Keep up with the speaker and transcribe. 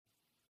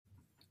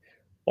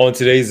On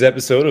today's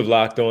episode of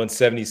Locked On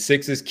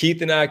 76ers,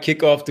 Keith and I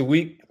kick off the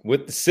week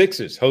with the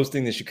Sixers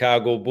hosting the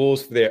Chicago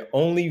Bulls for their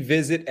only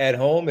visit at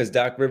home, as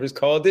Doc Rivers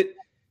called it,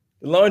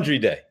 the laundry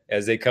day,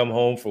 as they come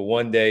home for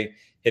one day,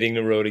 hitting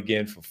the road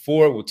again for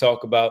four. We'll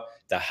talk about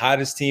the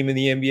hottest team in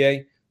the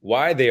NBA,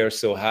 why they are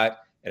so hot,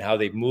 and how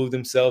they've moved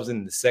themselves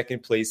into the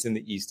second place in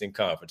the Eastern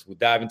Conference. We'll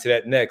dive into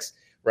that next,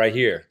 right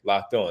here,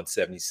 Locked On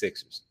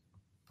 76ers.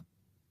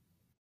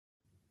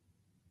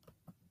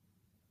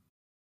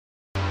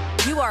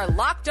 You are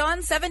Locked On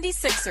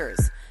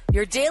 76ers,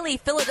 your daily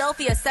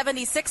Philadelphia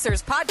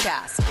 76ers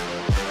podcast.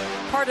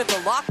 Part of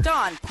the Locked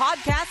On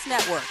Podcast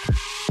Network,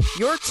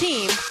 your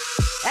team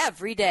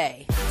every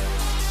day.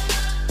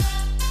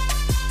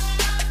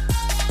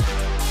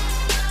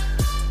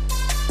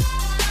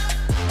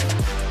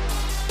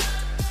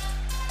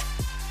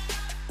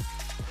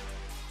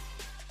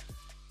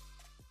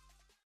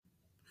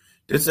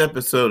 This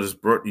episode is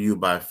brought to you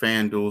by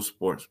FanDuel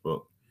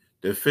Sportsbook,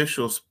 the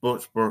official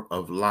sportsbook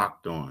of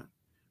Locked On.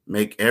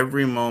 Make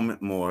every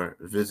moment more.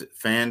 Visit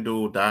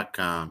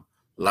FanDuel.com,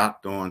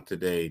 Locked On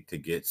today to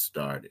get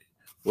started.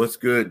 What's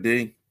good,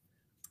 D?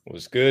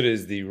 What's good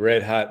is the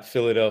red-hot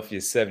Philadelphia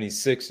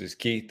 76ers,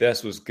 Keith.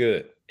 That's what's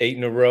good. 8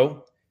 in a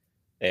row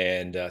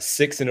and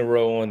 6 in a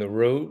row on the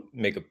road.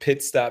 Make a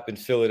pit stop in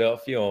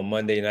Philadelphia on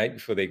Monday night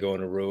before they go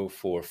on the road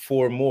for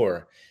 4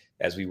 more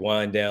as we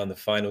wind down the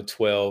final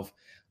 12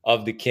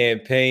 of the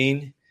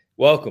campaign.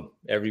 Welcome,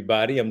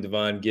 everybody. I'm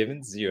Devon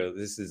Givens.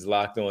 This is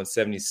Locked On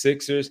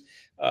 76ers.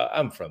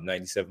 I'm from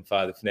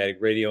 97.5 The Fanatic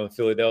Radio in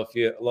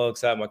Philadelphia,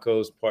 alongside my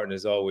co-host partner,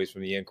 as always,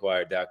 from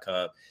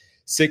TheInquirer.com.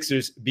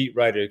 Sixers beat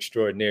writer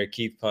extraordinaire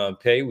Keith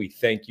Pompey. We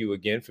thank you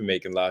again for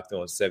making Locked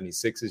On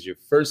 76ers your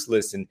first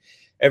listen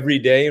every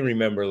day. And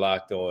remember,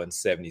 Locked On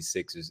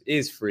 76ers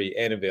is free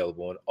and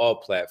available on all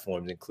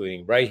platforms,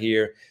 including right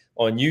here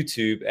on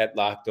YouTube at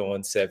Locked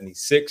On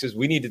 76ers.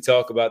 We need to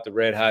talk about the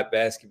red-hot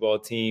basketball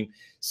team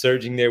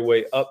surging their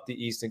way up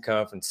the Eastern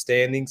Conference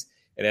standings.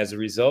 And as a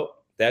result,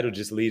 that'll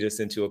just lead us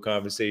into a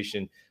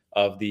conversation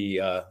of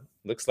the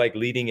looks like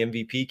leading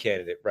MVP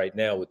candidate right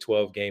now with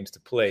 12 games to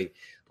play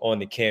on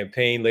the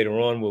campaign. Later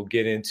on, we'll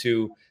get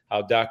into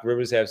how Doc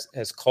Rivers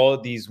has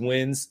called these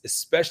wins,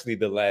 especially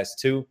the last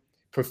two,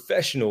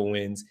 professional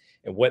wins,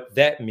 and what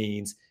that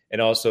means,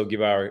 and also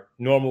give our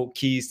normal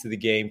keys to the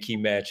game, key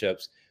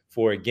matchups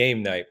for a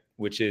game night,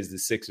 which is the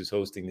Sixers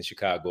hosting the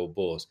Chicago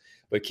Bulls.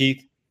 But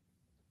Keith,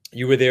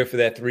 you were there for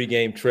that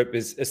 3-game trip.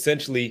 Is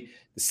essentially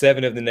the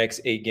 7 of the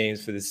next 8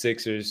 games for the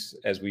Sixers,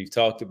 as we've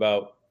talked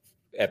about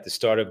at the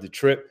start of the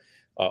trip,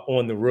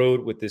 on the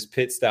road with this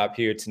pit stop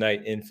here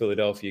tonight in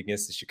Philadelphia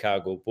against the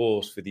Chicago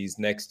Bulls for these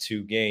next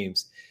 2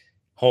 games,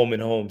 home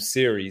and home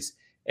series.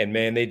 And,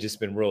 man, they've just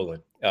been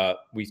rolling.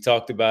 We've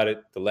talked about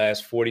it. The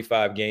last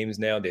 45 games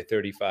now, they're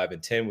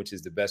 35-10, which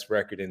is the best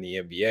record in the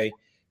NBA.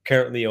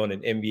 Currently on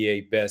an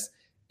NBA best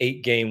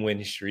 8-game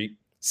winning streak,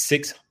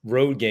 6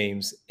 road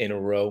games in a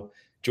row.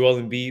 Joel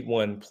Embiid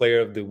won Player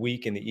of the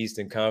Week in the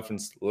Eastern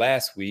Conference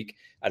last week.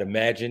 I'd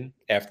imagine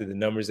after the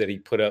numbers that he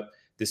put up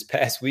this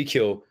past week,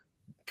 he'll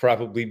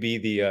probably be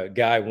the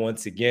guy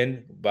once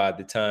again by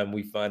the time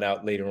we find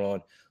out later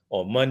on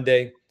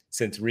Monday.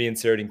 Since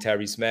reinserting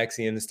Tyrese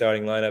Maxey in the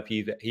starting lineup,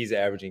 he's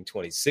averaging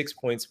 26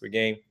 points per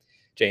game.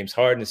 James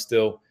Harden is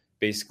still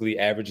basically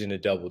averaging a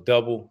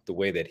double-double the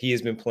way that he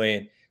has been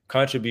playing.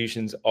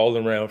 Contributions all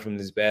around from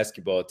this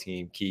basketball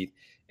team, Keith,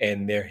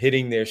 and they're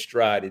hitting their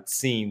stride, it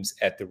seems,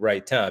 at the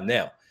right time.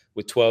 Now,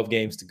 with 12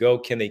 games to go,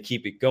 can they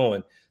keep it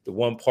going? The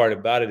one part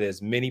about it,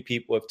 as many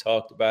people have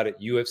talked about it,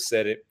 you have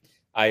said it,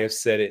 I have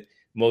said it,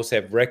 most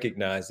have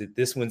recognized it,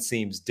 this one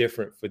seems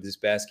different for this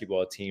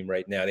basketball team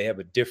right now. They have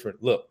a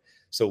different look.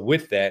 So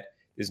with that,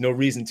 there's no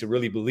reason to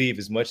really believe,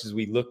 as much as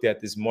we looked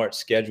at this March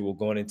schedule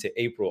going into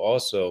April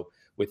also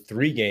with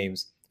 4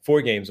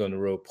 games on the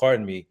road,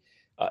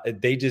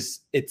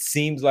 it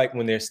seems like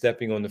when they're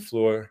stepping on the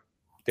floor,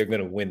 they're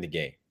going to win the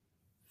game.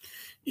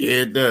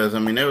 Yeah, it does. I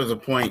mean, there was a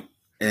point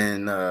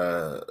in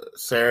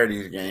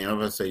Saturday's game. I was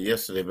going to say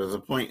yesterday, but there was a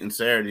point in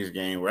Saturday's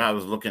game where I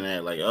was looking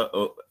at like,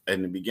 uh-oh.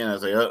 In the beginning, I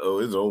was like, uh-oh,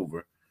 it's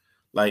over.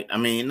 Like, I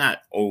mean, not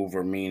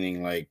over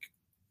meaning like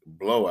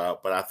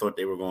blowout, but I thought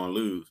they were going to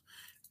lose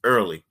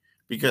early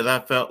because I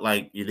felt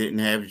like you didn't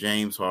have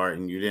James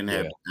Harden. You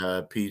didn't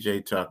have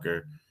P.J.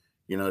 Tucker.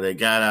 You know, they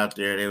got out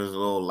there. They was a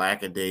little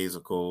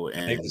lackadaisical.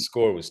 And I think the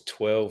score was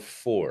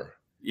 12-4.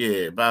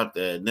 Yeah, about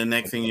that. The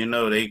next thing you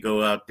know, they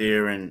go out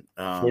there and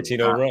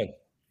 14-0 run.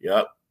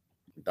 Yep.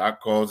 Doc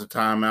calls a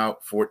timeout,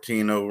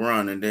 14-0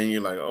 run. And then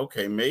you're like,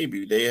 okay,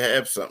 maybe they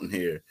have something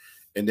here.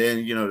 And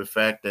then, you know, the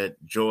fact that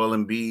Joel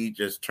Embiid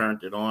just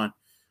turned it on. I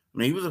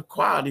mean, he was a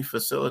quality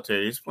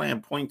facilitator. He's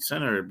playing point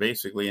center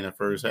basically in the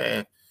first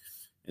half.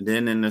 And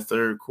then in the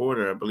third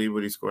quarter, I believe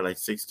he scored like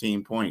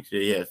 16 points. Yeah,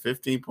 he had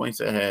 15 points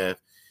at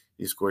half.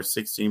 He scored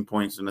 16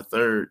 points in the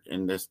third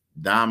and just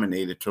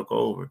dominated, took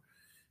over.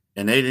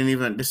 And they didn't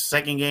even – this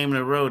second game in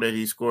a row that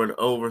he scored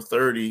over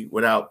 30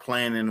 without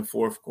playing in the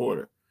fourth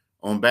quarter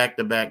on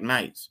back-to-back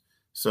nights.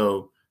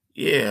 So,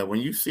 yeah, when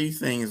you see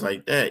things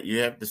like that, you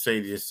have to say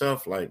to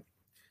yourself, like,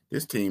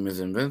 this team is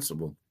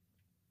invincible.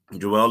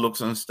 Joel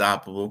looks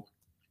unstoppable.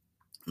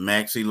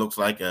 Maxey looks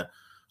like a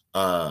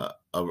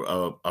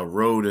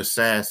road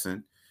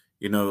assassin.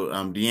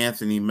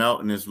 DeAnthony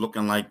Melton is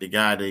looking like the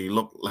guy that he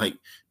looked like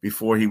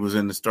before he was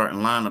in the starting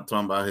lineup,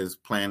 talking about his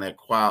playing that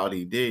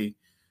quality D.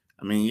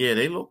 I mean, yeah,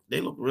 they look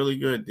really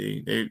good,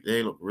 D.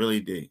 They look really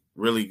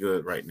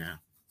good right now.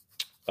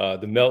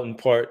 The Melton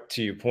part,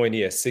 to your point,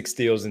 he has 6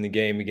 steals in the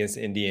game against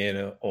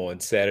Indiana on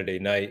Saturday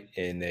night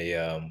in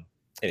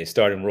a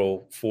starting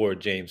role for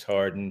James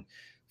Harden,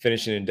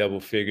 finishing in double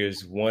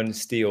figures, 1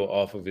 steal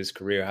off of his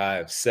career high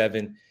of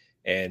 7,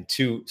 and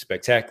 2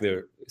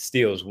 spectacular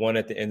steals, 1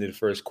 at the end of the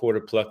first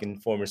quarter, plucking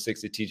former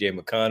Sixer TJ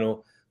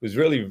McConnell, who's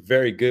really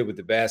very good with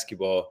the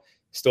basketball,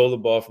 stole the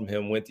ball from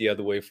him, went the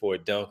other way for a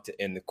dunk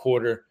to end the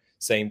quarter.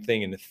 Same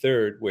thing in the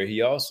third, where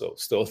he also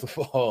stole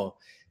the ball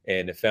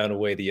and found a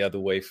way the other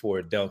way for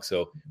a dunk.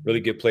 So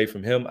really good play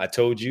from him. I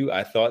told you,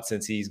 I thought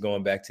since he's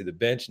going back to the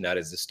bench, not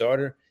as a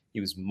starter,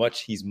 he's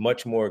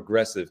much more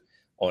aggressive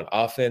on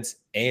offense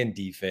and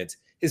defense.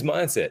 His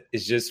mindset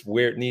is just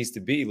where it needs to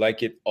be,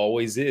 like it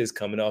always is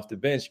coming off the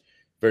bench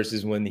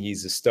versus when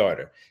he's a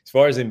starter. As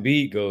far as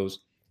Embiid goes,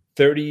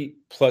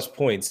 30-plus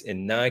points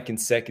in 9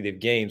 consecutive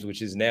games,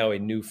 which is now a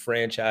new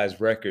franchise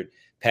record,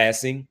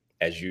 passing,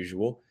 as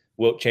usual,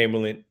 Wilt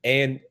Chamberlain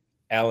and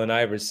Allen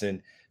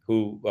Iverson,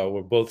 who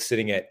were both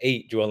sitting at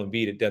 8. Joel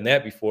Embiid had done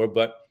that before,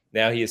 but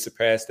now he has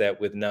surpassed that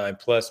with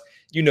 9+.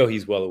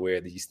 He's well aware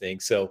of these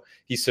things. So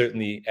he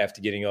certainly,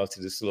 after getting off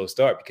to the slow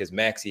start, because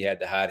Maxey had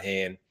the hot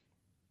hand,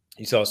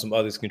 you saw some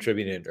others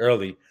contributing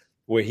early,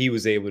 where he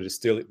was able to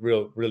still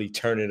really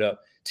turn it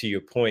up, to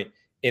your point,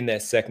 in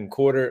that second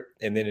quarter.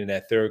 And then in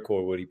that third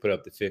quarter, where he put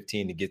up the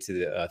 15 to get to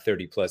the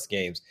 30-plus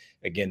games,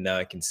 again,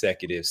 9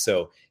 consecutive.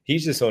 So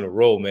he's just on a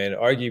roll, man,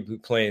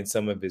 arguably playing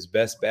some of his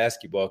best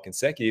basketball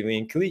consecutively.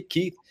 And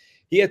Keith,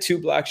 he had 2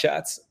 block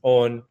shots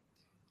on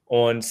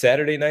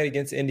Saturday night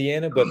against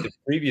Indiana, but the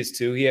previous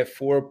 2, he had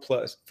 4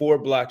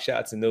 block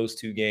shots in those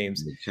 2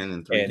 games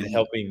and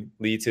helping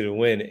lead to the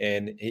win.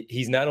 And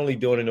he's not only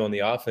doing it on the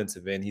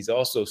offensive end, he's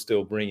also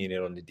still bringing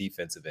it on the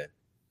defensive end.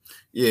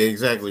 Yeah,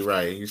 exactly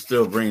right. He's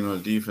still bringing on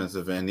the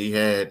defensive end. He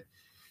had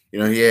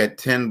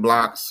 10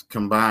 blocks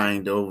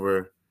combined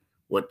over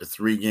the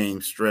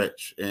 3-game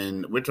stretch.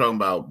 And we're talking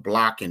about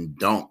blocking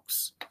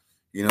dunks,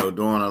 doing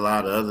a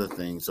lot of other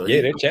things. So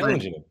yeah, they're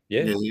challenging him.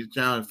 Yeah, he's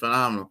challenging,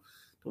 phenomenal.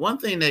 The one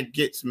thing that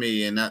gets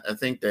me, and I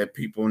think that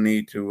people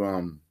need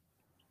to,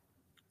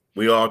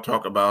 we all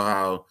talk about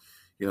how,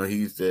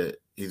 he's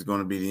going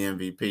to be the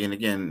MVP. And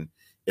again,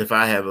 if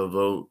I have a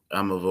vote,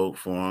 I'm a vote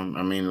for him.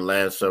 I mean, the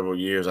last several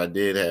years I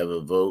did have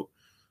a vote.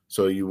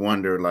 So you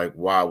wonder, like,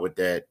 why would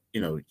that,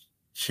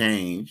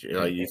 change?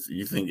 Like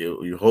you think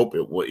you hope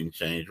it wouldn't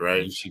change,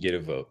 right? You should get a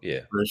vote.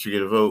 Yeah. You should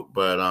get a vote.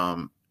 But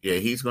yeah,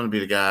 he's going to be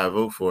the guy I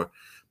vote for.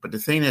 But the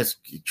thing that's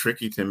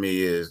tricky to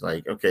me is,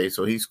 like, okay,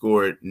 so he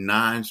scored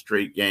 9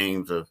 straight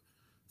games of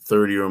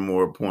 30 or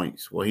more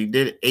points. Well, he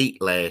did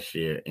 8 last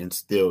year and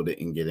still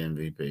didn't get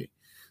MVP.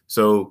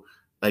 So,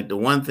 like, the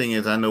one thing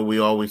is, I know we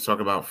always talk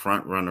about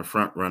front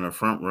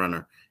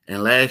runner.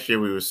 And last year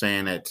we were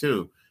saying that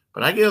too.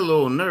 But I get a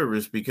little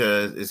nervous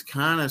because it's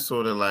kind of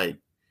sort of like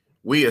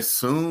we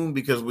assume,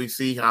 because we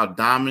see how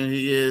dominant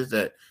he is,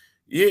 that,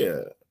 yeah,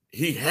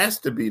 he has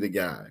to be the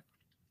guy.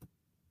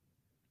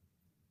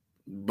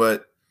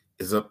 But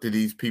it's up to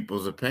these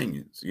people's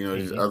opinions,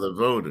 these other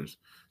voters.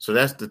 So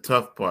that's the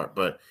tough part.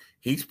 But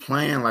he's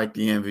playing like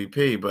the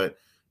MVP. But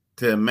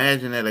to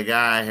imagine that a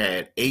guy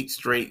had 8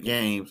 straight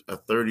games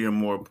of 30 or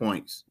more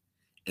points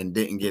and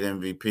didn't get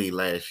MVP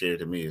last year,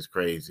 to me, is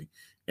crazy.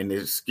 And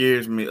it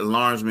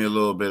alarms me a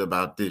little bit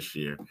about this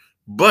year.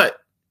 But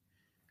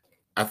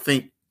I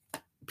think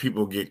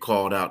people get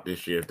called out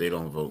this year if they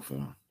don't vote for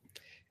him.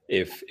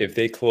 If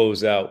they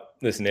close out,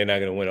 listen, they're not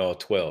going to win all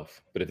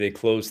 12, but if they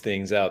close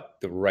things out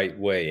the right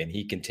way and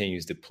he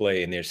continues to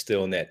play and they're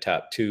still in that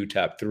top 2,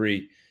 top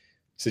 3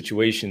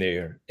 situation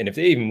there, and if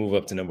they even move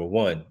up to number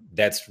 1,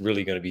 that's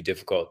really going to be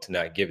difficult to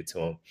not give it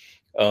to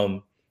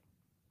him.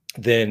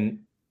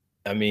 Then,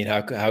 I mean,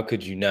 how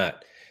could you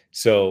not?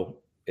 So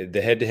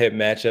the head-to-head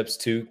matchups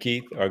too,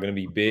 Keith, are going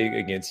to be big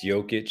against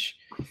Jokic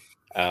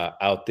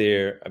out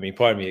there. I mean,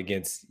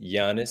 against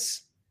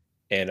Giannis,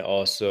 and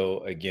also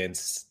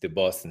against the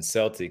Boston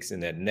Celtics in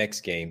that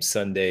next game,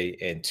 Sunday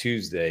and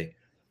Tuesday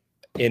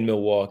in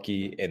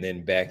Milwaukee, and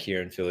then back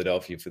here in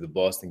Philadelphia for the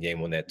Boston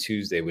game on that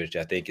Tuesday, which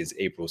I think is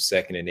April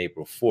 2nd and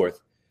April 4th.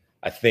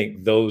 I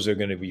think those are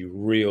going to be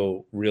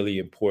really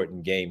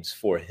important games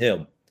for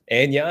him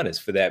and Giannis,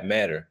 for that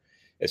matter,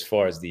 as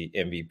far as the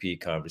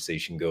MVP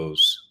conversation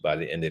goes by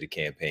the end of the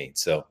campaign.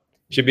 So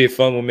should be a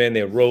fun one, man.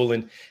 They're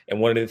rolling. And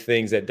one of the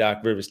things that Doc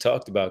Rivers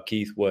talked about,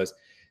 Keith, was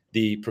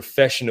the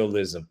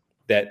professionalism,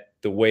 that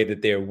the way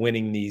that they're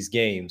winning these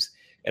games.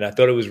 And I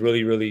thought it was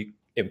really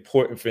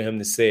important for him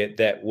to say it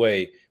that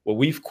way. Well,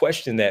 we've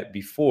questioned that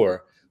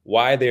before,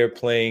 why they're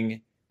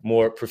playing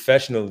more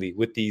professionally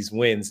with these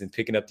wins and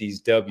picking up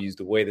these W's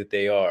the way that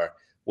they are.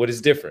 What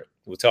is different?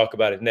 We'll talk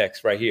about it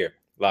next right here.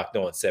 Locked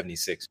On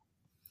 76.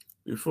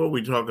 Before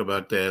we talk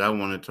about that, I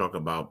want to talk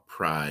about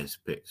Prize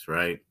Picks,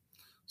 right?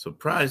 So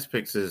Prize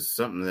Picks is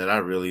something that I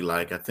really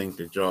like. I think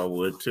that y'all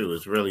would too.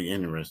 It's really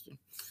interesting.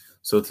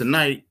 So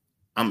tonight,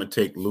 I'm going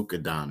to take Luka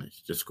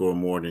Doncic to score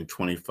more than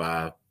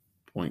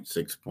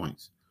 25.6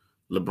 points.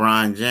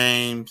 LeBron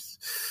James,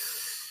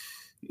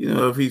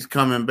 if he's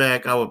coming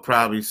back, I would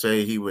probably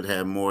say he would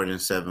have more than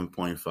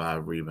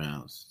 7.5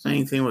 rebounds.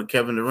 Same thing with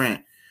Kevin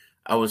Durant.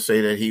 I would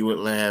say that he would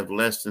have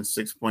less than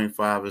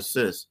 6.5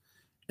 assists.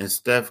 And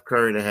Steph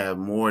Curry to have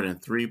more than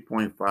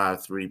 3.5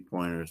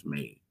 3-pointers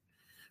made,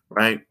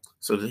 right?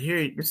 So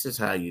this is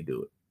how you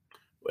do it.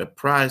 At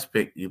Prize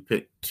Pick, you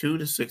pick 2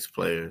 to 6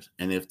 players,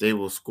 and if they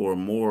will score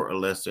more or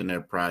less than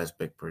their Prize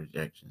Pick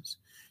projections,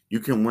 you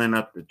can win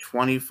up to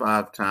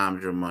 25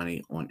 times your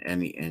money on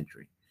any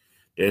entry.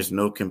 There's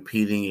no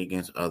competing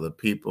against other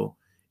people.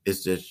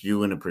 It's just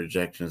you and the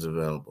projections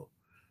available.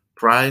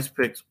 Prize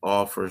Picks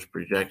offers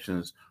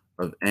projections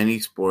of any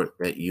sport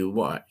that you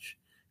watch.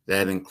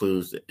 That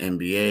includes the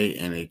NBA,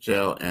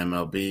 NHL,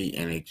 MLB,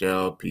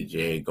 NHL,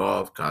 PGA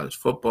golf, college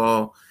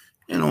football,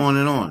 and on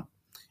and on.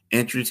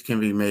 Entries can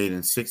be made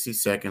in 60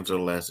 seconds or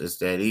less. It's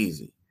that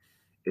easy.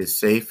 It's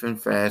safe and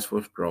fast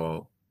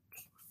withdrawal,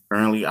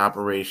 currently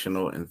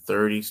operational in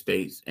 30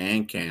 states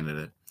and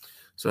Canada.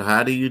 So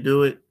how do you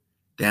do it?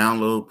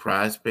 Download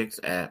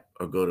PrizePicks app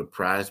or go to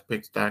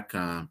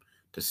prizepicks.com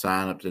to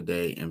sign up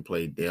today and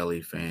play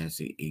daily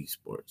fantasy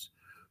esports.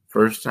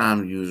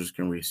 First-time users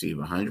can receive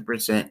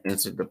 100%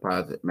 instant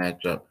deposit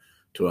match up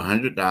to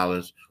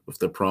 $100 with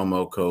the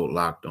promo code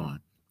Locked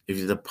On. If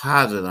you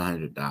deposit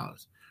 $100,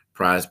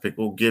 PrizePicks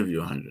will give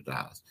you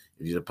 $100.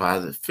 If you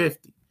deposit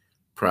 $50,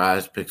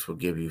 PrizePicks will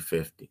give you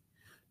 $50.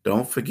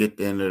 Don't forget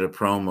to enter the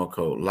promo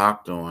code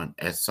Locked On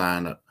at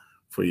sign up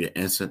for your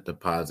instant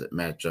deposit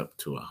match up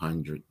to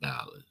 $100.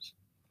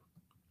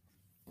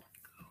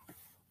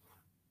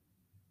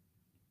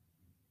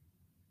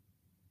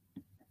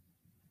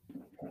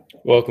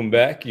 Welcome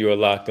back. You are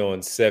Locked On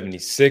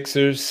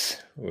 76ers.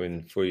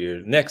 And for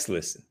your next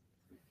listen,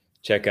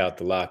 check out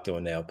the Locked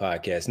On Now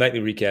podcast.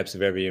 Nightly recaps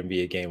of every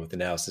NBA game with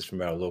analysis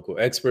from our local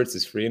experts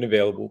is free and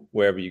available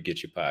wherever you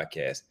get your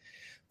podcast.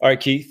 All right,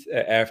 Keith,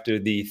 after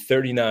the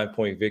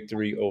 39-point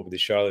victory over the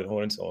Charlotte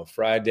Hornets on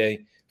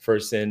Friday,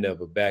 first end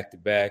of a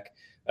back-to-back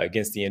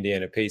against the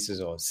Indiana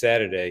Pacers on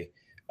Saturday,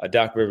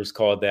 Doc Rivers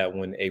called that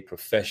one a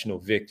professional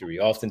victory.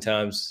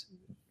 Oftentimes,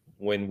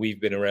 when we've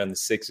been around the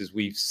Sixers,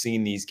 we've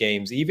seen these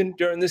games, even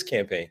during this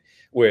campaign,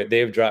 where they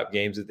have dropped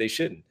games that they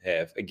shouldn't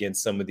have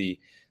against some of the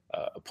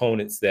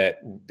opponents that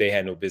they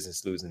had no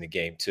business losing the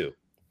game to.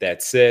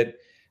 That said,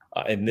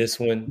 in this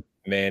one,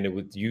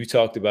 man, you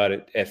talked about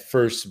it at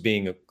first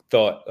being a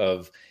thought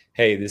of,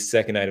 hey, this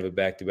second night of a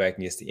back-to-back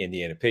against the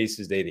Indiana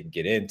Pacers, they didn't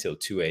get in till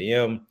 2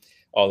 a.m.,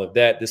 all of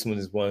that. This one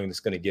is one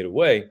that's going to get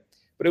away.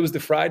 But it was the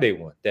Friday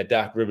one that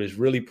Doc Rivers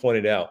really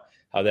pointed out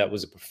how that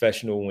was a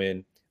professional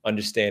win,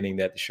 understanding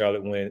that the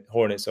Charlotte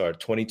Hornets are a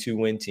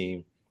 22-win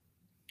team,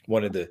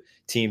 one of the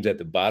teams at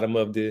the bottom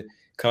of the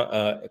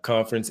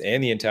conference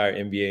and the entire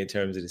NBA in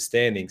terms of the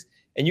standings.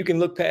 And you can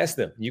look past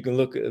them. You can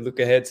look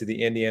ahead to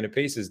the Indiana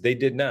Pacers. They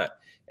did not.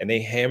 And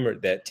they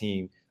hammered that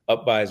team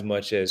up by as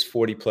much as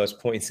 40-plus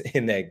points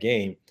in that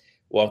game,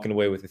 walking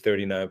away with a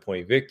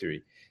 39-point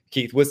victory.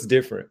 Keith, what's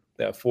different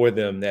for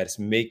them that's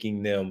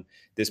making them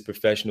this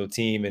professional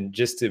team? And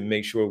just to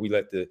make sure we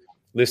let the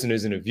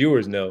listeners and the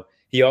viewers know,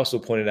 he also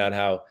pointed out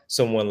how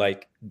someone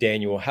like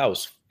Danuel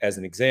House, as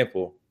an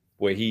example,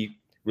 where he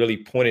really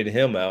pointed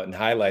him out and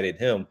highlighted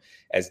him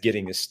as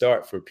getting the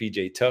start for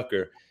PJ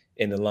Tucker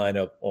in the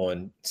lineup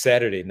on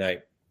Saturday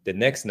night. The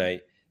next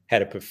night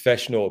had a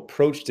professional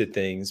approach to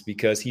things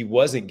because he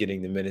wasn't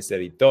getting the minutes that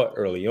he thought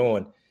early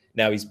on.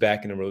 Now he's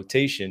back in the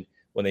rotation.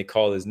 When they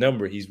call his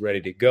number, he's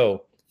ready to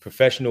go.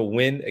 Professional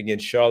win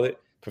against Charlotte,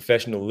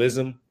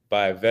 professionalism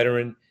by a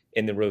veteran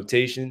in the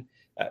rotation.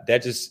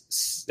 That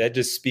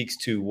just speaks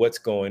to what's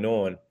going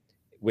on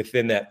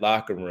within that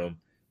locker room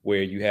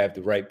where you have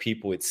the right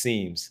people, it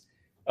seems,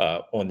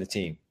 on the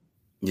team.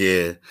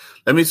 Yeah.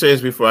 Let me say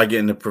this before I get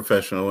into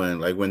professional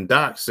end. Like when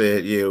Doc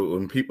said,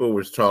 when people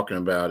was talking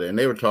about it, and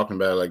they were talking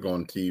about it like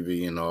on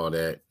TV and all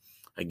that,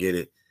 I get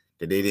it,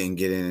 that they didn't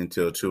get in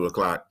until 2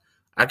 o'clock.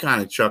 I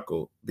kind of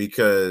chuckled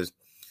because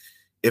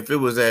if it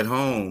was at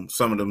home,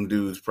 some of them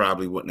dudes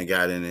probably wouldn't have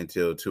got in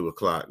until 2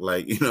 o'clock.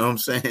 Like, you know what I'm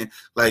saying?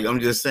 Like, I'm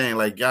just saying,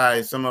 like,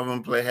 guys, some of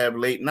them have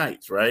late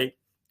nights, right?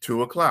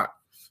 2 o'clock.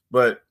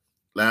 But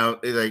now,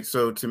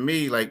 so to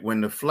me, like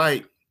when the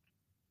flight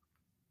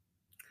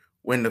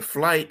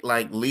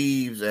like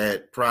leaves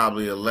at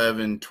probably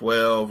 11,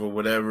 12 or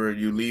whatever,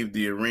 you leave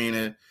the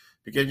arena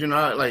because,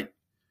 like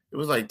it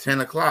was like 10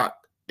 o'clock.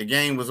 The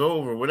game was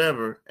over,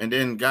 whatever. And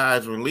then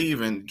guys were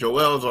leaving.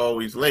 Joel's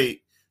always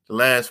late. The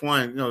last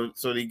one,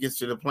 so he gets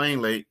to the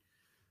plane late.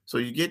 So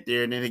you get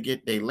there and then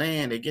they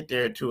land, they get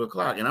there at 2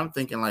 o'clock. And I'm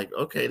thinking like,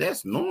 okay,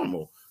 that's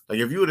normal. Like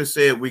if you would have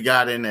said we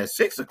got in at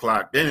 6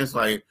 o'clock, then it's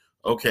like,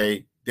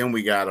 okay, then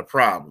we got a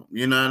problem.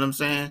 You know what I'm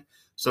saying?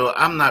 So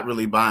I'm not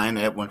really buying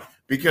that one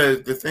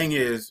because the thing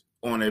is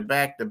on a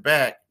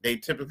back-to-back, they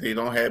typically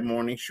don't have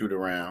morning shoot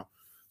around.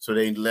 So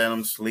they let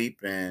them sleep,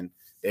 and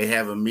they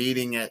have a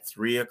meeting at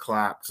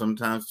 3:00,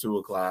 sometimes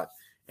 2:00,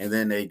 and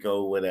then they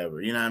go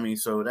whatever. You know what I mean?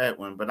 So that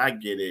one, but I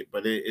get it.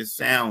 But it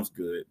sounds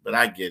good, but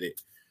I get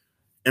it.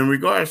 In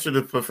regards to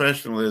the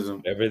professionalism,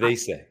 Whatever they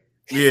say.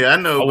 yeah, I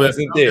know, I but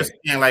wasn't I'm there. just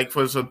saying, like,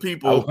 for some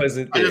people, I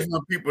wasn't I there. just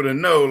want people to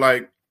know,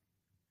 like,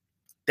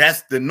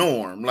 that's the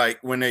norm. Like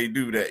when they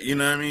do that, you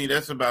know what I mean?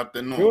 That's about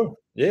the norm. Sure.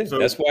 Yeah, So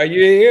that's why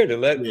you're here, to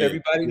let yeah,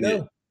 everybody yeah.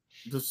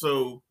 know.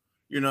 So,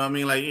 you know what I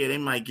mean? Like, yeah, they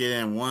might get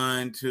in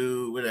 1,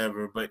 2,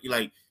 whatever, but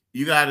like,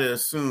 you got to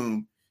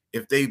assume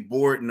if they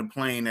board in the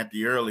plane at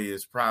the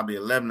earliest, probably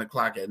 11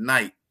 o'clock at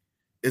night,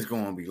 it's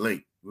going to be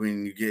late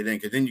when you get in,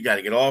 because then you got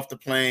to get off the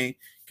plane,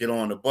 get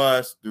on the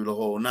bus, do the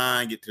whole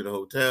 9, get to the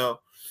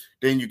hotel,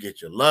 then you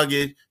get your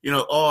luggage, you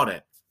know, all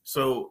that.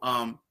 So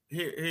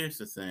here's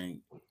the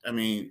thing. I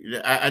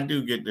mean, I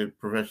do get the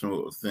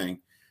professional thing.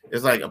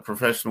 It's like a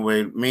professional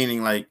way,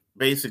 meaning like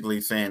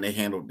basically saying they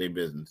handled their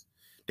business.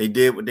 They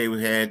did what they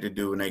had to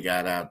do when they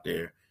got out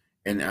there,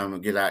 and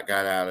got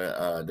out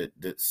of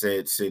the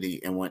said city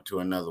and went to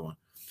another one.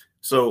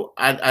 So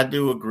I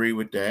do agree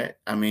with that.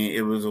 I mean,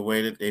 it was a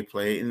way that they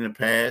played in the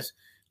past.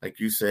 Like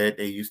you said,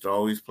 they used to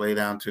always play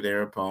down to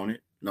their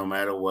opponent, no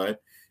matter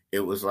what.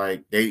 It was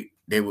like they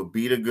would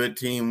beat a good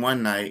team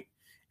one night,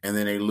 and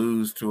then they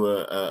lose to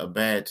a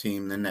bad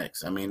team the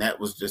next. I mean, that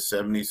was just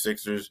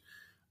 76ers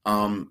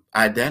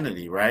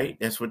identity, right?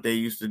 That's what they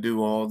used to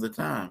do all the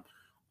time.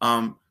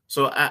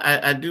 So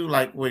I do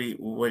like what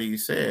he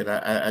said.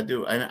 I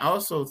do. And I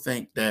also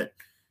think that,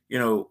 you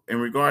know, in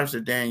regards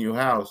to Daniel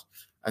House,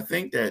 I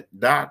think that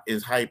Doc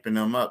is hyping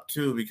him up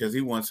too, because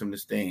he wants him to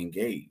stay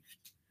engaged,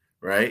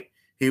 right?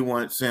 He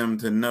wants him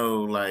to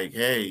know, like,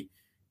 hey,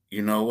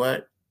 you know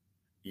what?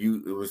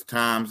 It was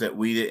times that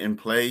we didn't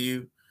play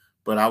you,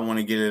 but I want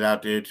to get it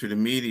out there to the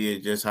media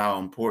just how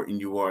important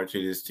you are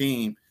to this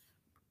team,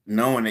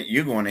 knowing that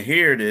you're going to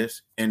hear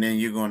this and then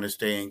you're going to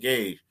stay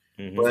engaged.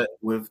 Mm-hmm. But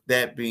with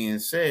that being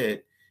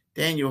said,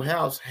 Daniel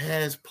House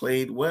has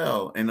played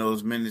well in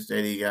those minutes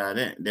that he got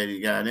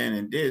in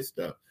and did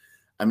stuff.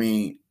 I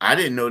mean, I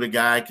didn't know the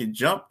guy could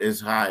jump as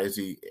high as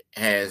he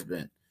has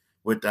been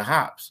with the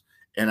hops.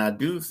 And I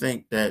do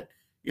think that,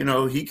 you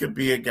know, he could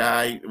be a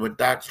guy. What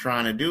Doc's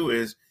trying to do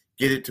is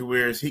get it to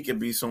where he could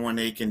be someone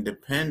they can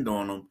depend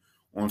on him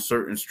on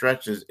certain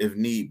stretches if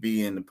need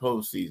be in the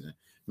postseason.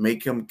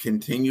 Make him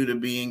continue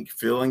to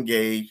feel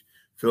engaged,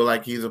 feel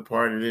like he's a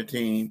part of the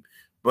team.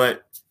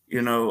 But,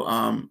 you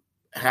know,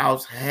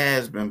 House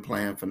has been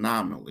playing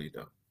phenomenally,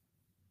 though.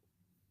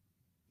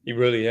 He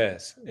really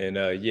has. And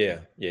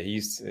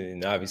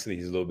and obviously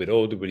he's a little bit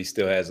older, but he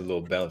still has a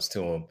little bounce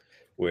to him,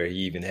 where he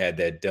even had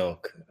that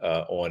dunk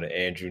on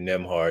Andrew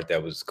Nembhard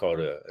that was called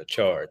a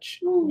charge.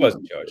 It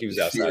wasn't a charge. He was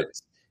outside.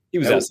 He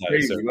was outside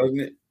the circle,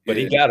 wasn't it? But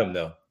he got him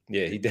though.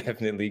 Yeah, he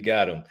definitely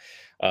got him.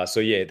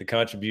 The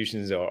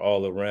contributions are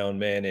all around,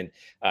 man. And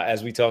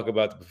as we talk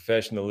about the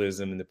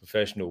professionalism and the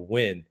professional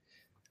win,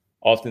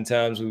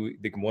 oftentimes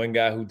the one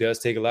guy who does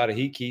take a lot of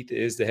heat, Keith,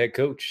 is the head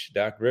coach,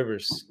 Doc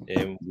Rivers.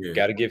 And we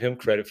got to give him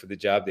credit for the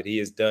job that he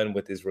has done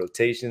with his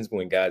rotations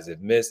when guys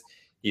have missed.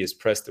 He has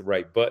pressed the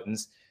right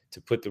buttons to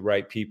put the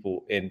right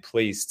people in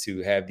place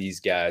to have these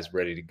guys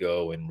ready to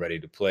go and ready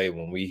to play.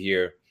 When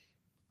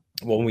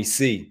we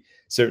see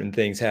certain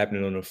things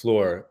happening on the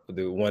floor,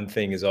 the one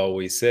thing is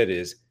always said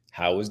is,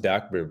 how is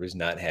Doc Rivers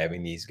not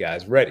having these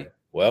guys ready?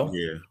 Well,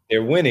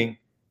 they're winning.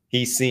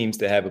 He seems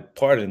to have a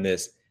part in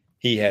this.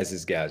 He has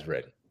his guys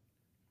ready.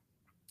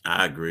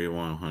 I agree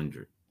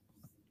 100.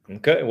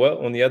 Okay,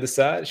 well, on the other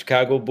side,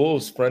 Chicago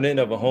Bulls, front end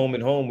of a home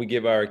and home. We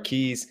give our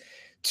keys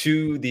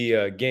to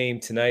the game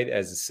tonight,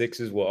 as the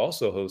Sixers will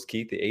also host,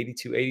 Keith, the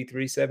 82-83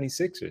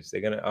 76ers. They're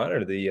going to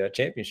honor the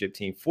championship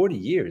team. 40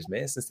 years,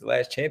 man, since the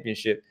last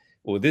championship.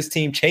 Will this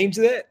team change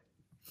that?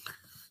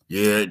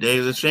 Yeah,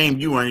 Dave's a shame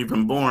you weren't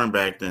even born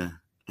back then.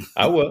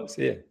 I was,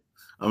 yeah.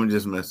 I'm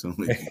just messing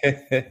with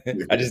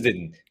you. I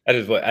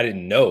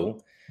didn't know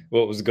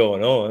what was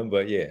going on,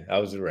 but yeah, I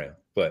was around.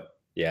 But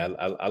yeah,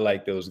 I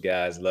like those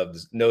guys. Love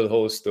to know the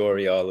whole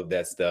story, all of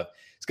that stuff.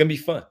 It's going to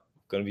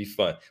be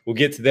fun. We'll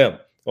get to them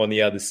on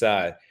the other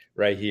side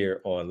right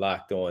here on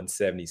Locked On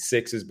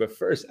 76ers. But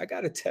first, I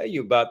got to tell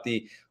you about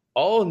the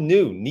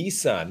all-new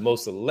Nissan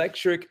Most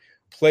Electric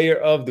Player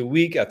of the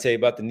Week. I'll tell you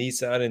about the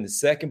Nissan in a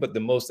second, but the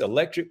Most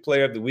Electric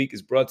Player of the Week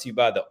is brought to you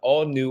by the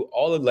all-new,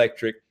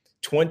 all-electric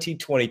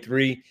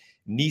 2023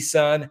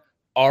 Nissan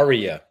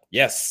Ariya.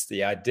 Yes,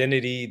 the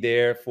identity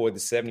there for the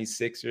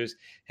 76ers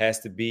has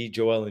to be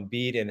Joel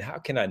Embiid, and how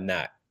can I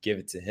not give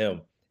it to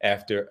him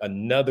after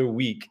another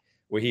week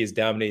where he is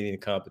dominating the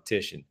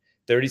competition?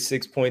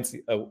 36 points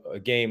a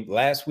game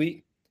last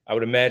week. I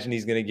would imagine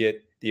he's going to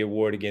get the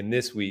award again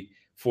this week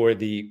for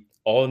the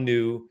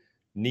all-new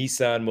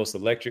Nissan Most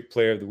Electric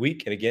Player of the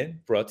Week. And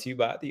again, brought to you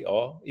by the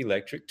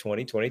all-electric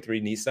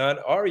 2023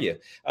 Nissan Ariya.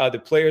 The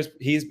players,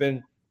 he has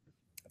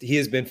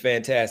been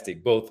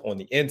fantastic, both on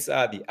the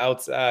inside, the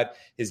outside,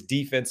 his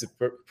defensive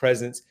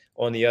presence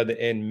on the other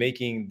end,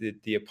 making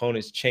the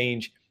opponents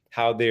change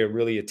how they're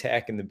really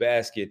attacking the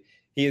basket.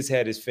 He has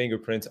had his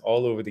fingerprints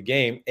all over the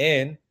game.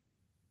 And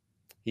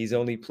he's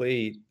only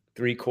played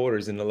 3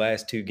 quarters in the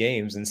last 2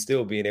 games and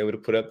still being able to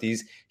put up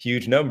these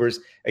huge numbers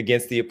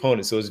against the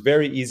opponent. So it's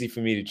very easy for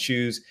me to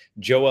choose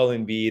Joel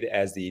Embiid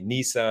as the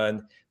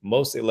Nissan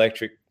Most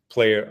Electric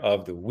Player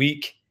of the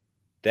Week.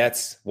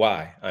 That's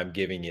why I'm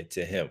giving it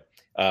to him.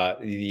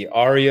 The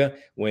aria,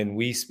 when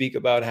we speak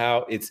about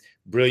how it's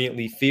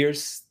brilliantly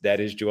fierce, that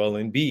is Joel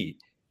Embiid.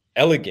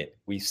 Elegant,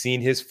 we've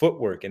seen his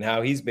footwork and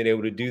how he's been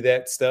able to do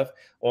that stuff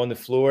on the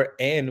floor,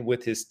 and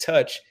with his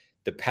touch,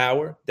 the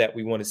power that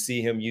we want to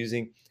see him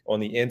using on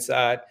the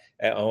inside,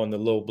 on the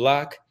low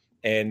block,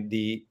 and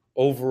the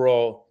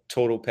overall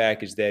total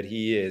package that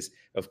he is,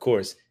 of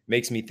course,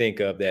 makes me think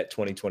of that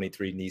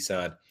 2023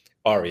 Nissan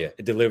Aria.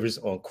 It delivers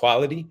on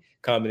quality,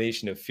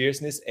 combination of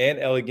fierceness and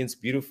elegance,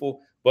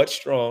 beautiful but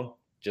strong,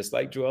 just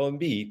like Joel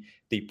Embiid.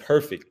 The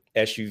perfect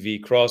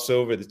SUV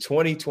crossover. The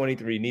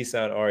 2023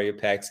 Nissan Aria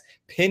packs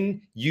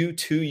pin you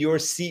to your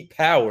seat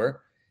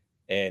power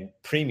and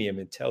premium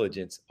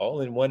intelligence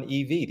all in one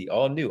EV. The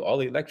all-new,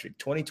 all-electric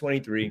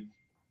 2023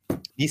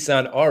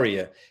 Nissan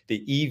Aria,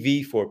 the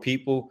EV for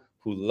people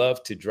who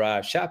love to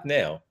drive. Shop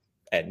now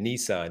at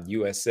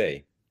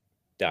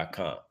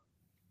nissanusa.com.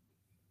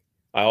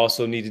 I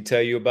also need to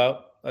tell you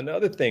about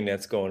another thing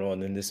that's going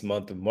on in this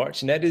month of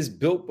March, and that is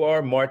Built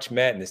Bar March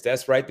Madness.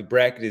 That's right, the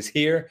bracket is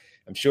here.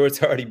 I'm sure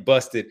it's already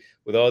busted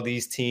with all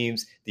these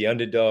teams, the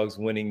underdogs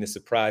winning, the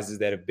surprises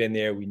that have been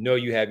there. We know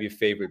you have your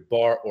favorite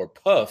bar or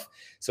puff.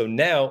 So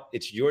now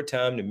it's your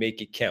time to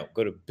make it count.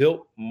 Go to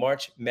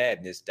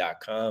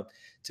builtmarchmadness.com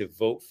to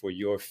vote for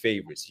your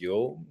favorites.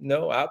 You'll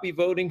know I'll be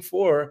voting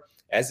for,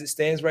 as it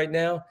stands right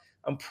now,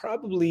 I'm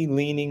probably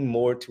leaning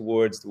more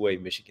towards the way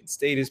Michigan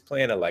State is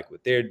playing. I like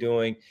what they're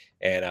doing,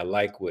 and I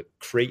like what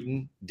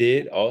Creighton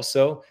did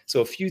also.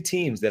 So a few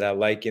teams that I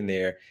like in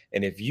there.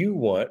 And if you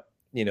want,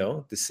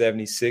 the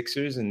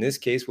 76ers, in this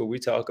case, where we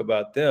talk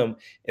about them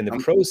in the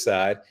pro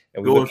side.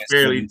 And we go with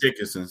Fairleigh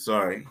Dickinson,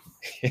 sorry.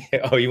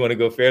 Oh, you want to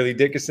go Fairleigh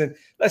Dickinson?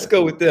 Let's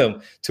go with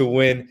them to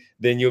win.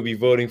 Then you'll be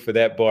voting for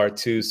that bar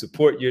too.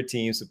 Support your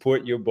team,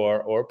 support your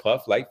bar or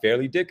puff like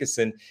Fairleigh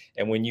Dickinson.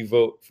 And when you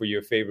vote for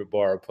your favorite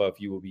bar or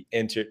puff, you will be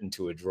entered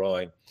into a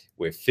drawing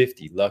where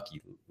 50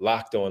 lucky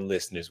Locked On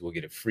listeners will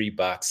get a free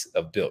box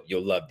of Built.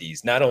 You'll love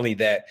these. Not only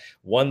that,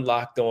 one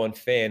Locked On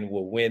fan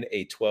will win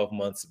a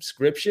 12-month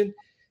subscription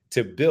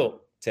to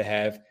Built to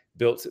have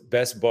Built's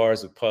best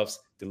bars or puffs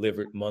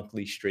delivered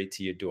monthly straight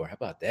to your door. How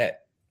about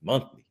that?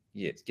 Monthly.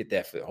 Yeah, get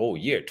that for the whole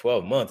year,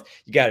 12 months.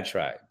 You got to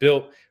try it.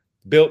 Built,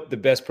 the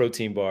best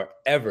protein bar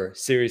ever.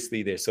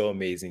 Seriously, they're so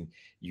amazing.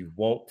 You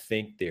won't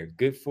think they're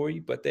good for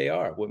you, but they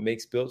are. What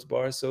makes Built's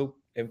bars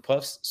and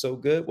puffs so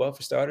good? Well,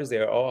 for starters, they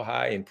are all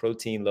high in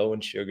protein, low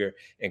in sugar,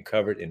 and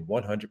covered in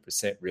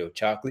 100% real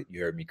chocolate.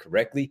 You heard me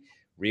correctly.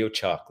 Real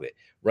chocolate.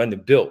 Run to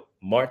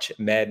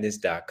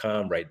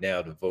builtmarchmadness.com right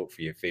now to vote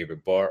for your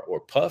favorite bar or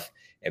puff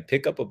and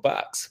pick up a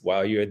box.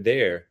 While you're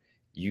there,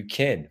 you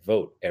can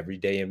vote every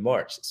day in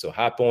March. So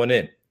hop on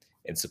in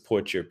and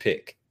support your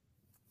pick.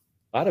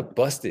 A lot of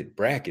busted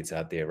brackets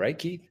out there, right,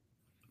 Keith?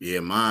 Yeah,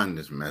 mine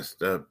is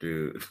messed up,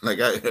 dude. Like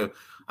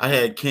I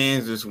had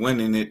Kansas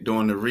winning it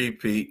during the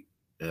repeat.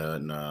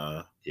 And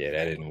yeah,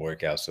 that didn't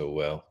work out so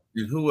well.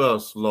 And who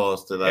else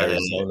lost that I had?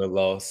 Arizona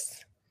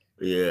lost.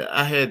 Yeah,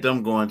 I had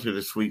them going to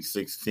the Sweet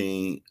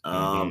 16.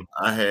 I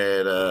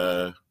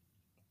had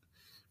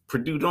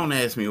Purdue. Don't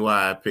ask me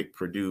why I picked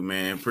Purdue,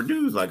 man.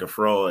 Purdue's like a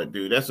fraud,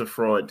 dude. That's a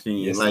fraud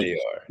team. Yes, like, they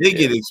are. They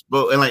get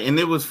exposed. And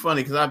it was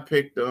funny because I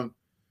picked them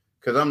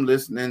because I'm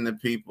listening to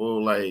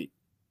people and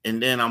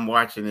then I'm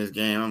watching this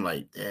game. I'm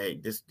like,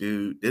 dang, this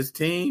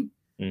team.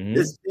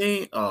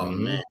 Oh,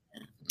 man.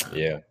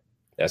 Yeah.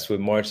 That's what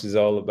March is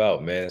all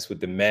about, man. That's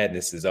what the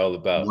madness is all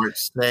about. March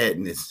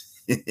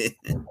sadness.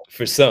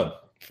 For some,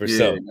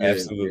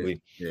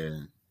 absolutely.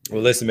 Yeah.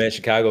 Well, listen, man,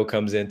 Chicago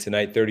comes in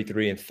tonight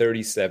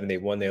 33-37. They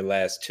won their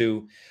last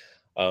 2.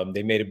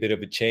 They made a bit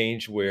of a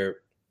change where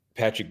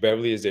Patrick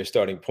Beverley is their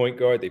starting point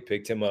guard. They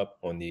picked him up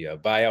on the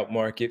buyout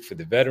market for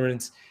the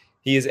veterans.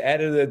 He has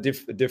added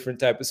a different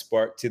type of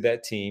spark to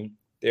that team.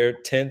 They're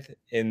 10th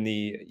in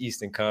the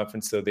Eastern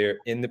Conference, so they're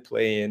in the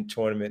play-in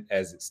tournament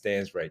as it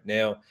stands right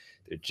now.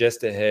 They're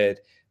just ahead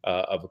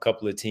of a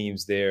couple of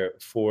teams there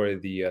for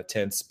the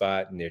 10th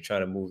spot, and they're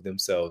trying to move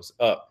themselves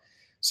up.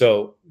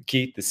 So,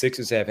 Keith, the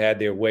Sixers have had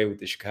their way with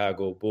the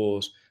Chicago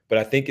Bulls, but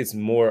I think it's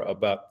more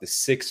about the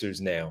Sixers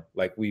now,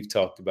 like we've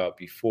talked about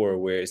before,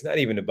 where it's not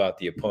even about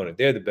the opponent.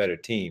 They're the better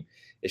team.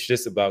 It's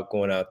just about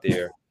going out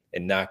there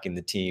and knocking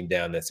the team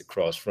down that's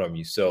across from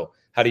you. So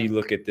how do you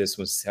look at this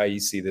one? How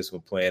you see this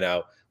one playing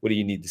out? What do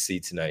you need to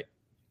see tonight?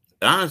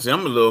 Honestly,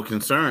 I'm a little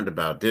concerned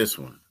about this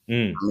one.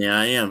 I mean,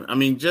 I am. I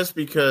mean, just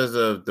because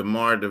of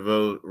DeMar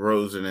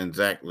DeRozan and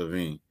Zach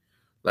LaVine.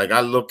 Like,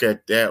 I look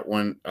at that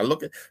one. I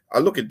look at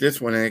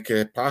this one, and it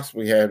could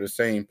possibly have the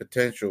same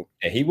potential.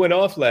 And he went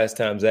off last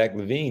time, Zach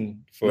LaVine.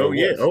 For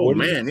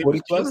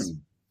 40 plus.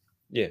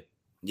 Yeah.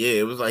 Yeah,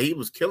 it was like he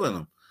was killing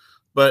them.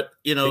 But,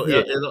 it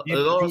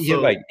also he hit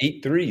like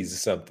 8 threes or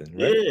something,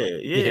 right?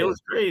 Yeah, it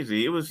was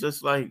crazy. It was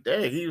just like,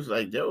 dang, he was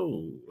like,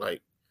 yo,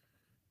 like,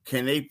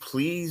 can they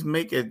please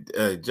make an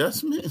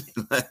adjustment?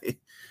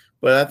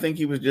 But I think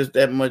he was just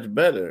that much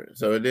better.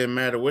 So it didn't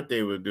matter what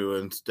they would do.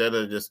 Instead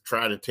of just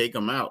try to take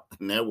him out,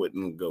 and that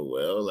wouldn't go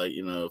well. Like,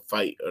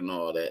 fight and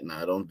all that.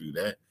 No, don't do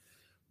that.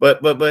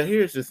 But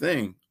here's the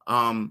thing.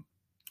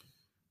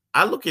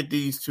 I look at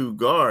these two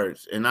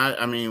guards, and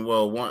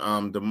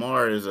one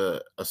DeMar is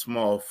a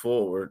small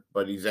forward,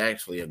 but he's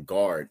actually a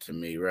guard to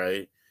me,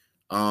 right?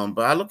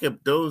 But I look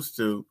at those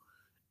two,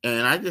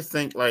 and I just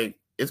think like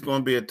it's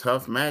going to be a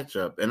tough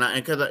matchup, and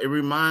because it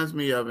reminds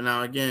me of,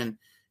 now again,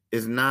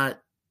 it's not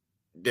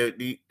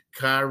the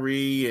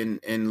Kyrie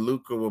and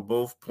Luka were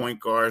both point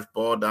guards,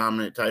 ball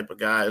dominant type of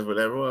guys,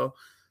 whatever. Well,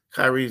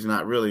 Kyrie's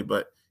not really,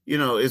 but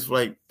it's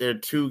like they're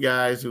two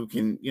guys who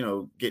can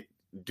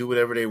do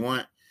whatever they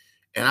want.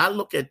 And I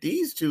look at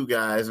these two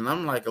guys, and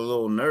I'm like a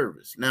little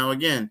nervous. Now,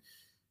 again,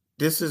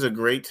 this is a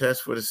great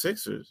test for the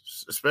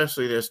Sixers,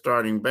 especially their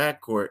starting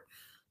backcourt,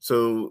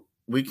 so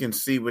we can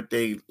see what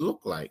they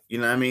look like. You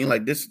know what I mean?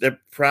 Like this, they're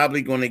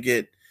probably going to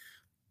get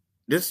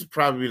 – this is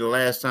probably the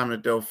last time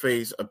that they'll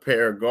face a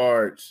pair of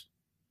guards,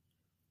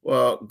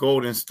 well,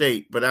 Golden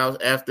State. But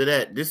after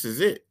that, this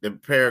is it. The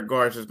pair of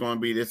guards is going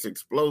to be this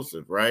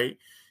explosive, right?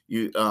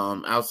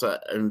 Outside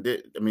 –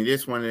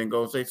 this one didn't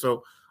go State.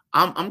 So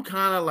I'm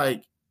kind of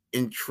like –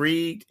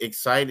 intrigued,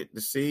 excited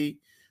to see,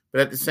 but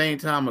at the same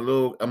time,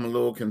 I'm a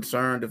little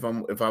concerned.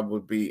 I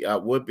would be a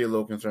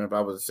little concerned if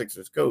I was a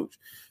Sixers coach,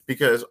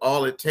 because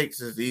all it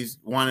takes is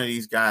one of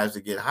these guys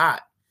to get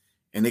hot,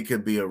 and it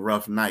could be a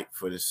rough night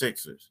for the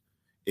Sixers.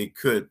 It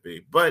could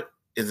be, but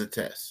it's a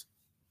test.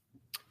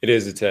 It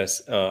is a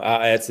test.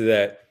 I'll add to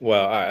that.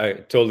 Well, I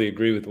totally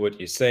agree with what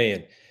you're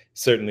saying.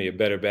 Certainly a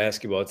better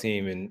basketball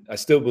team, and I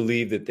still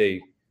believe that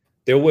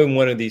they'll win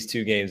one of these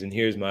two games, and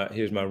here's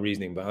my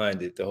reasoning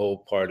behind it. The whole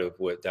part of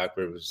what Doc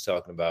Rivers was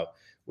talking about,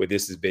 where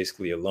this is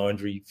basically a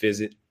laundry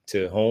visit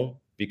to home,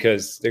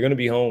 because they're going to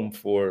be home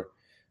for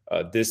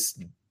this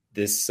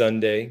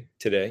Sunday,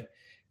 today,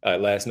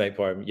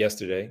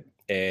 yesterday,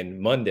 and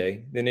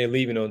Monday. Then they're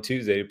leaving on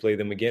Tuesday to play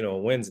them again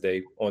on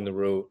Wednesday on the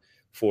road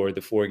for the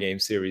 4-game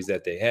series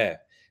that they have.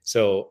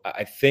 So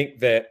I think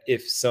that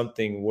if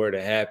something were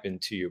to happen,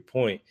 to your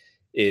point,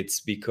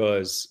 it's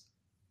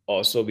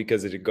also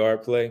because of the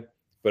guard play,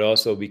 but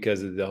also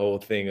because of the whole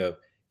thing of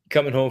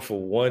coming home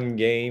for one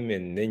game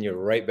and then you're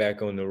right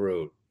back on the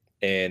road.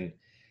 And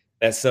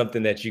that's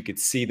something that you could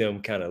see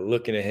them kind of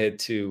looking ahead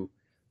to,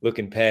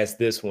 looking past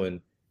this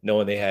one,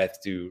 knowing they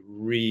have to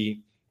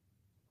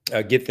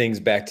get things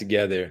back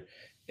together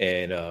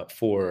and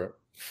for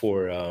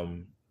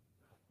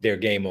their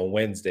game on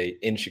Wednesday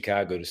in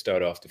Chicago to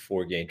start off the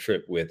 4-game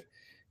trip with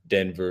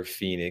Denver,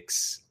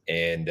 Phoenix,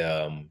 and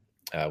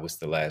what's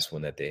the last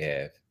one that they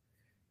have?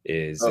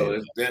 So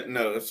it's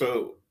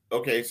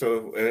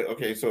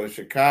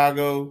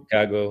Chicago,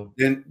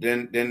 then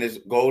it's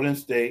Golden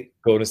State,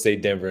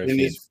 Denver, and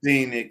Phoenix. It's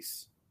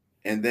Phoenix,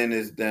 and then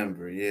it's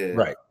Denver. Yeah,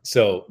 right.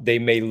 So they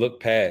may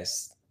look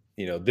past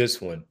this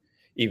one,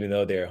 even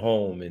though they're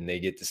home and they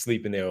get to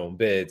sleep in their own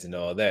beds and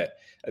all that.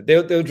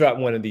 They'll drop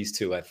one of these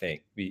two, I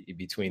think,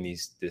 between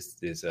this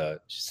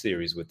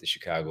series with the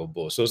Chicago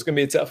Bulls. So it's going to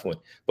be a tough one.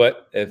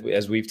 But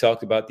as we've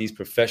talked about, these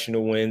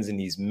professional wins and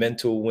these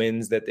mental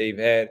wins that they've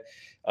had,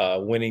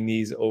 winning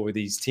these over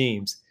these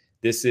teams,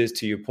 this is,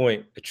 to your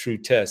point, a true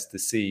test to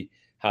see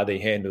how they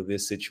handle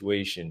this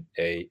situation.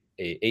 A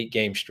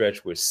 8-game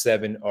stretch where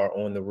 7 are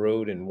on the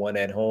road and 1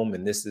 at home,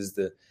 and this is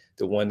the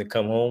one to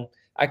come home.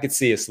 I could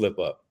see a slip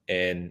up,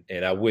 and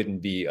I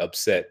wouldn't be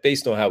upset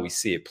based on how we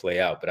see it play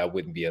out, but I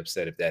wouldn't be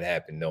upset if that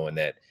happened, knowing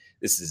that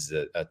this is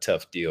a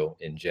tough deal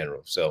in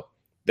general. So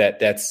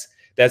that's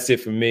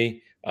it for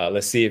me.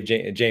 Let's see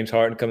if James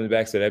Harden comes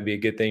back, so that'd be a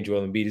good thing.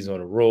 Joel Embiid is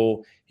on a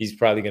roll. He's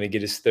probably going to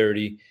get his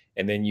 30.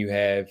 And then you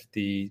have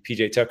the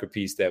PJ Tucker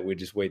piece that we're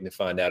just waiting to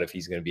find out if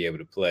he's going to be able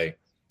to play,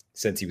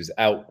 since he was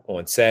out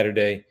on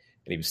Saturday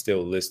and he was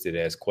still listed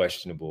as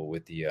questionable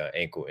with the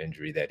ankle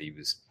injury that he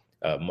was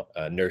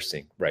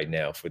nursing right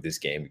now for this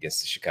game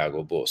against the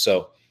Chicago Bulls.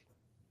 So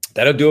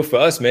that'll do it for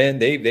us, man.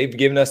 They've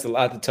given us a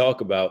lot to talk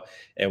about,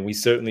 and we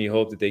certainly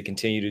hope that they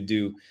continue to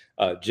do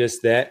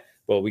just that.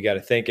 Well, we got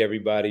to thank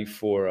everybody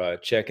for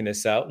checking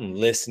us out and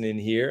listening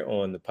here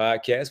on the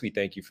podcast. We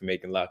thank you for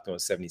making Locked On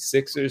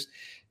 76ers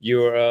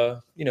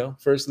your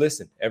first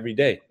listen every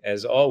day,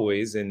 as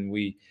always. And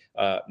we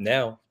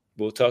now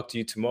we'll talk to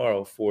you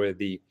tomorrow for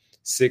the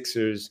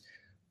Sixers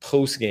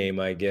post game,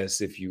 I guess,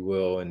 if you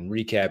will, and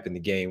recapping the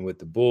game with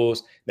the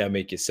Bulls. Now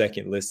make your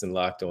second listen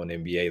Locked On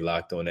NBA,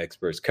 Locked On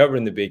Experts,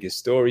 covering the biggest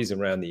stories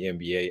around the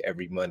NBA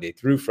every Monday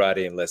through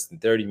Friday in less than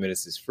 30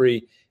 minutes. Is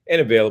free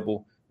and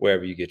available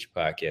wherever you get your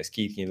podcast.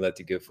 Keith, can you let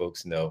the good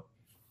folks know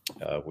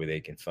where they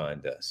can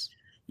find us?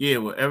 Yeah,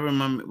 wherever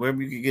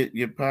you can get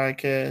your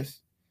podcast,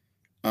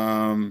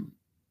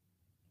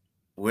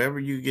 wherever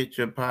you get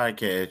your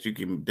podcast, you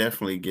can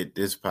definitely get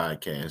this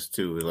podcast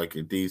too. Like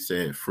D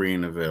said, free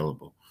and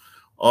available.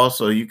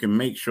 Also, you can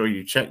make sure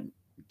you check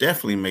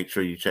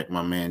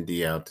my man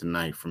D out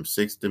tonight from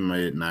 6 to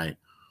midnight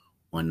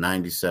on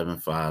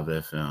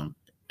 97.5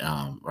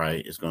 FM.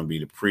 Right, it's going to be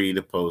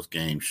the post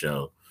game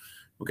show.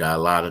 We got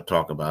a lot to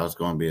talk about. It's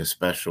going to be a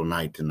special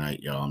night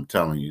tonight, y'all. I'm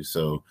telling you.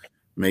 So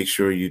make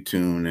sure you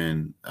tune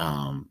in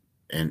and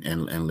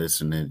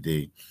listen to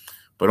D.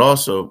 But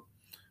also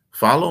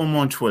follow him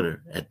on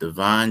Twitter at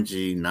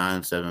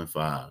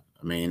DivonG975. I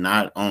mean,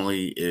 not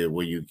only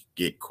will you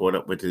get caught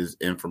up with his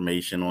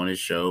information on his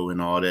show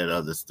and all that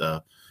other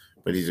stuff,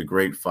 but he's a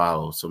great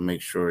follow. So make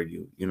sure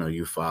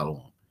you follow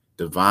him.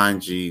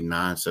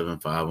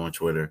 DivonG975 on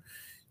Twitter.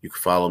 You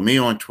can follow me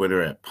on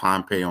Twitter at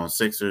Pompey on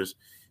Sixers.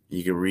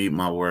 You can read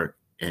my work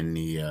in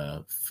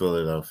the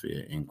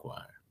Philadelphia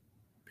Inquirer.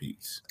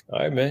 Peace. All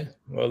right, man.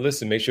 Well,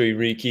 listen, make sure you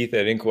read Keith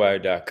at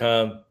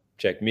Inquirer.com.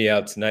 Check me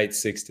out tonight,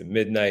 6 to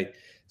midnight.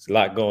 There's a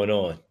lot going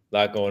on. A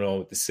lot going on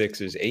with the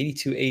Sixers.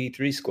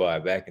 82-83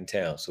 squad back in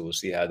town. So we'll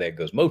see how that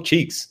goes. Mo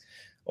Cheeks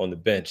on the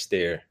bench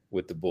there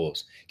with the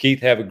Bulls.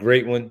 Keith, have a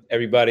great one.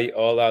 Everybody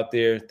all out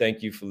there,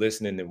 thank you for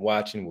listening and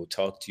watching. We'll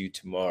talk to you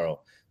tomorrow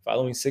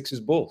following Sixers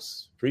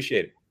Bulls.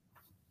 Appreciate it.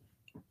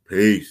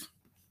 Peace.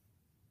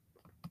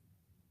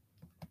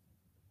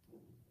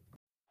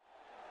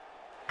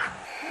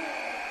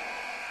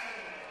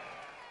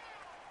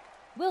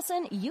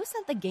 Wilson, you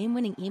sent the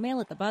game-winning email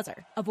at the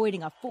buzzer,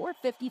 avoiding a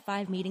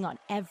 4:55 meeting on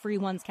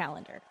everyone's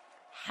calendar.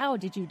 How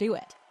did you do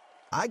it?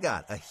 I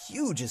got a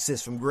huge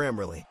assist from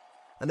Grammarly,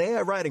 an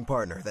AI writing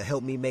partner that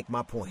helped me make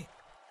my point.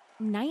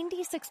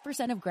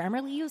 96% of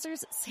Grammarly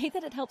users say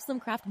that it helps them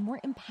craft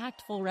more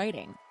impactful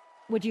writing.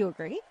 Would you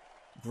agree?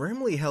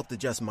 Grammarly helped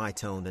adjust my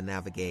tone to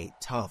navigate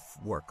tough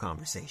work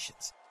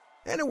conversations.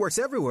 And it works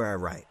everywhere I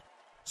write,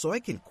 so I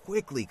can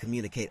quickly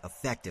communicate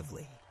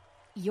effectively.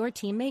 Your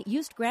teammate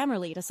used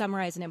Grammarly to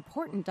summarize an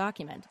important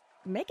document,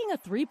 making a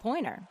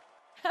 3-pointer.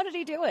 How did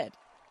he do it?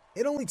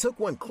 It only took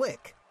one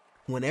click.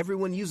 When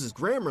everyone uses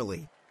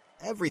Grammarly,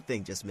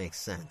 everything just makes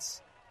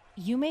sense.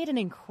 You made an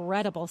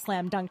incredible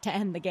slam dunk to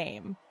end the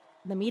game.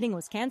 The meeting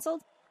was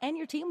canceled, and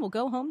your team will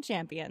go home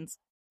champions.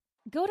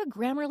 Go to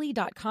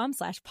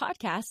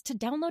Grammarly.com/podcast to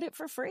download it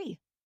for free.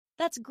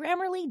 That's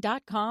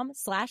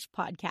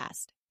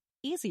Grammarly.com/podcast.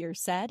 Easier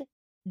said,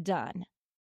 done.